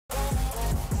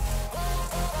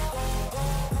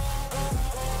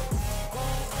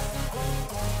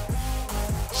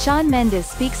Shawn Mendes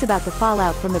speaks about the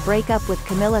fallout from the breakup with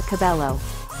Camila Cabello.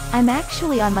 "I'm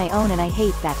actually on my own and I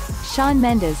hate that." Shawn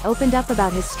Mendes opened up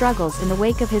about his struggles in the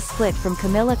wake of his split from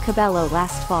Camila Cabello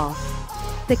last fall.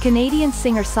 The Canadian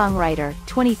singer-songwriter,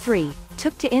 23,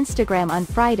 took to Instagram on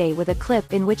Friday with a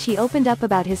clip in which he opened up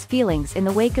about his feelings in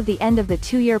the wake of the end of the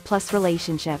 2-year-plus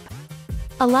relationship.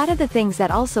 "A lot of the things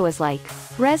that also is like,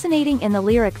 resonating in the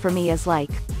lyric for me is like,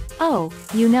 oh,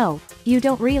 you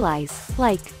don't realize,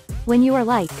 like, when you are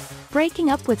like,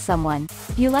 breaking up with someone,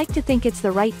 you like to think it's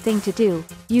the right thing to do,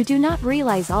 you do not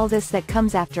realize all this that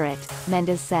comes after it,"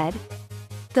 Mendes said.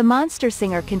 The monster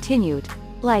singer continued,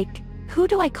 "Like, who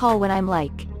do I call when I'm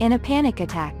like, in a panic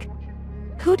attack?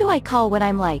 Who do I call when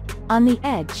I'm like, on the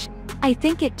edge? I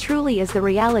think it truly is the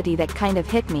reality that kind of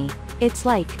hit me. It's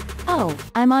like, oh,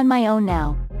 I'm on my own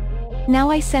now.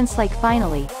 Now I sense like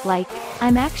finally, like,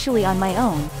 I'm actually on my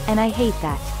own, and I hate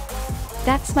that.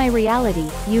 That's my reality,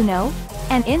 you know?"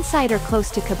 An insider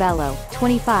close to Cabello,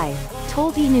 25,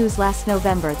 told E! News last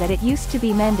November that it used to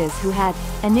be Mendes who had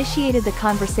initiated the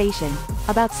conversation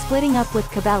about splitting up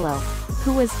with Cabello,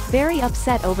 who was very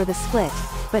upset over the split,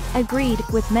 but agreed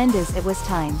with Mendes it was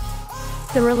time.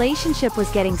 The relationship was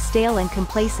getting stale and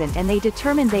complacent and they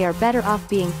determined they are better off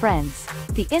being friends,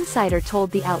 the insider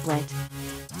told the outlet.